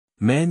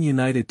Man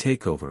United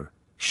takeover,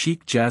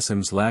 Sheikh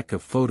Jassim's lack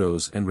of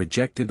photos and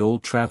rejected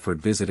Old Trafford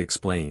visit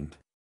explained.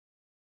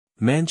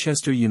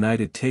 Manchester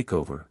United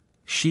takeover,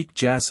 Sheikh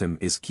Jassim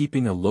is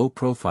keeping a low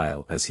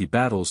profile as he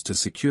battles to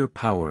secure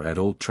power at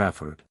Old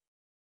Trafford.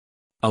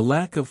 A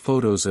lack of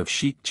photos of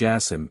Sheikh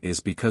Jassim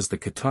is because the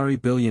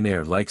Qatari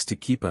billionaire likes to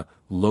keep a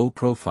low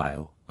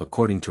profile,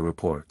 according to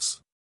reports.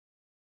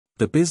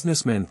 The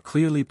businessman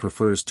clearly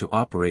prefers to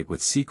operate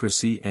with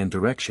secrecy and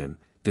direction,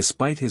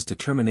 despite his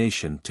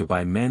determination to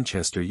buy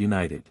Manchester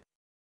United.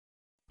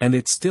 And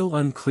it's still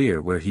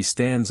unclear where he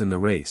stands in the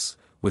race,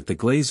 with the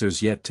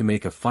Glazers yet to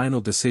make a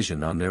final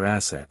decision on their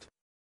asset.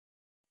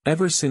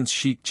 Ever since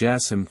Sheikh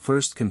Jassim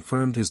first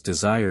confirmed his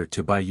desire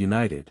to buy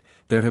United,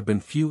 there have been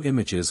few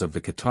images of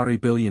the Qatari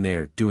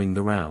billionaire doing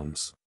the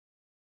rounds.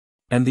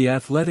 And The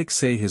Athletic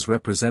say his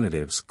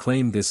representatives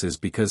claim this is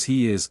because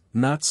he is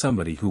not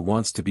somebody who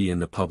wants to be in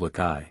the public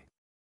eye.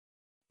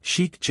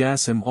 Sheikh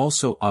Jassim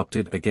also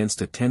opted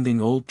against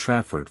attending Old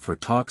Trafford for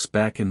talks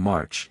back in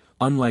March,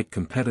 unlike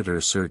competitor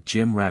Sir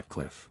Jim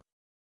Ratcliffe.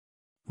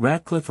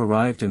 Ratcliffe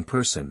arrived in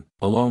person,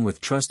 along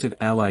with trusted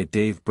ally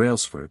Dave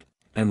Brailsford,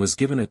 and was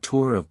given a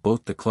tour of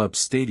both the club's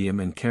stadium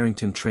and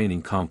Carrington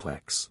training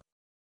complex.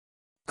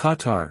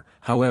 Qatar,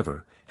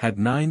 however, had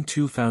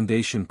 9-2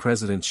 Foundation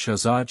presidents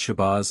Shahzad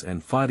Shabazz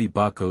and Fadi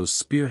Bakos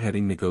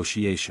spearheading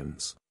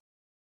negotiations.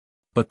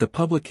 But the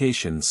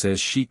publication says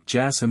Sheikh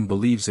Jassim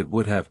believes it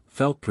would have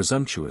felt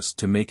presumptuous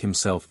to make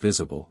himself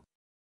visible.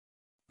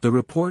 The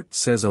report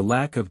says a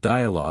lack of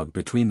dialogue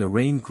between the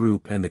Rain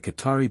Group and the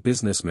Qatari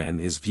businessman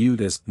is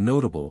viewed as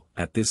notable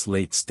at this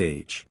late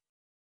stage.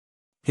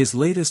 His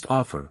latest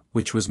offer,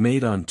 which was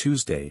made on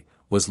Tuesday,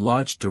 was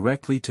lodged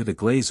directly to the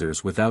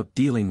Glazers without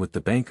dealing with the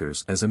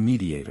bankers as a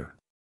mediator.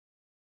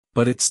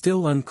 But it's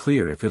still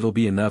unclear if it'll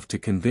be enough to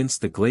convince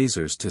the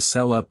Glazers to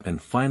sell up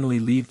and finally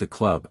leave the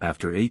club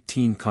after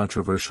 18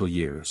 controversial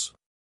years.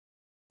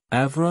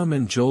 Avram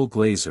and Joel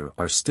Glazer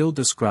are still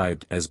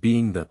described as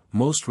being the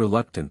most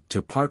reluctant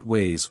to part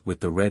ways with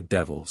the Red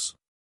Devils.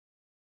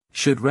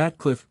 Should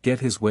Ratcliffe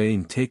get his way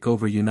and take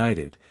over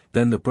United,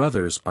 then the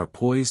brothers are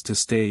poised to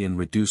stay in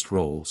reduced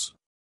roles.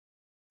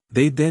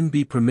 They'd then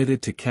be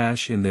permitted to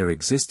cash in their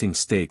existing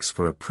stakes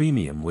for a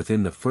premium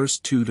within the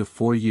first 2 to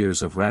 4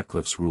 years of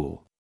Ratcliffe's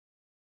rule.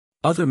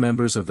 Other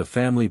members of the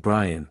family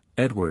Brian,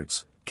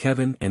 Edwards,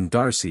 Kevin and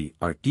Darcy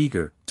are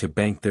eager to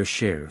bank their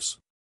shares.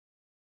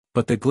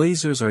 But the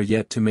Glazers are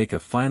yet to make a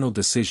final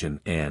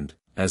decision and,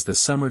 as the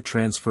summer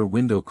transfer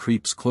window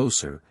creeps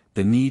closer,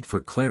 the need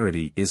for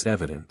clarity is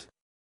evident.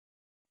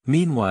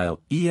 Meanwhile,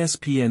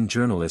 ESPN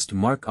journalist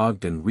Mark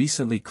Ogden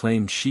recently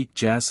claimed Sheikh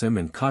Jassim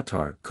and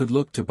Qatar could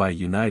look to buy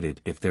United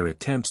if their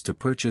attempts to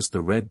purchase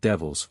the Red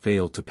Devils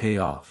fail to pay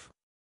off.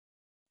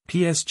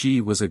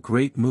 PSG was a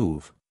great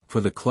move for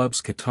the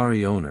club's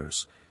Qatari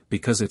owners,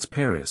 because it's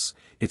Paris,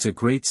 it's a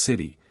great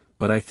city,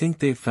 but I think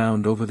they've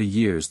found over the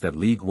years that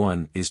League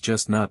One is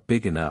just not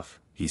big enough,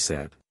 he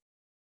said.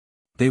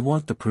 They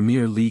want the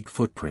Premier League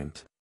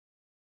footprint.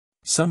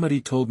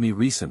 Somebody told me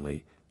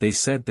recently, they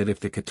said that if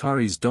the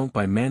Qataris don't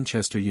buy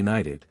Manchester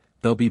United,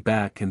 they'll be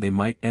back and they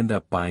might end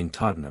up buying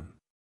Tottenham.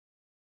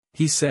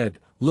 He said,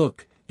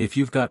 look, if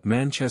you've got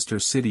Manchester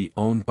City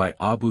owned by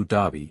Abu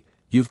Dhabi,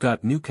 you've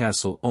got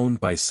Newcastle owned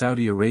by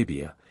Saudi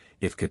Arabia,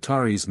 if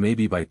Qataris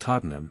maybe buy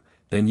Tottenham,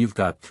 then you've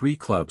got 3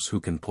 clubs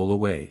who can pull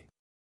away.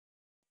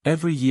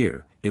 Every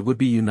year, it would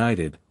be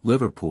United,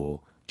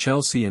 Liverpool,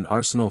 Chelsea and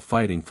Arsenal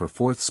fighting for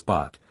 4th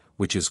spot,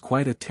 which is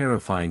quite a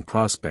terrifying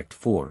prospect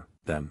for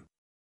them.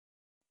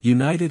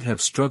 United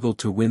have struggled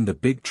to win the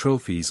big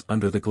trophies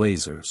under the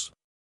Glazers.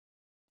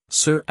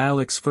 Sir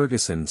Alex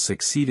Ferguson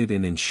succeeded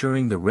in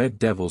ensuring the Red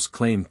Devils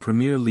claimed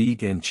Premier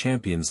League and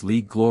Champions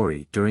League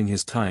glory during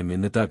his time in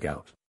the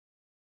dugout.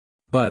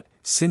 But,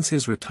 since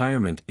his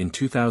retirement in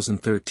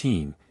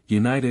 2013,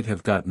 United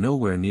have got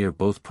nowhere near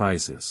both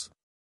prizes.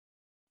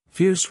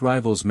 Fierce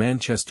rivals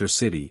Manchester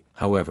City,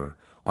 however,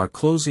 are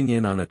closing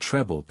in on a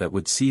treble that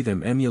would see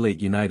them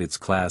emulate United's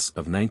class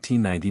of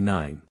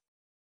 1999.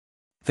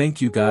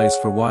 Thank you guys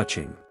for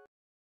watching.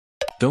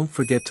 Don't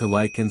forget to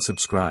like and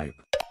subscribe.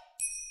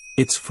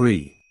 It's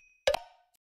free.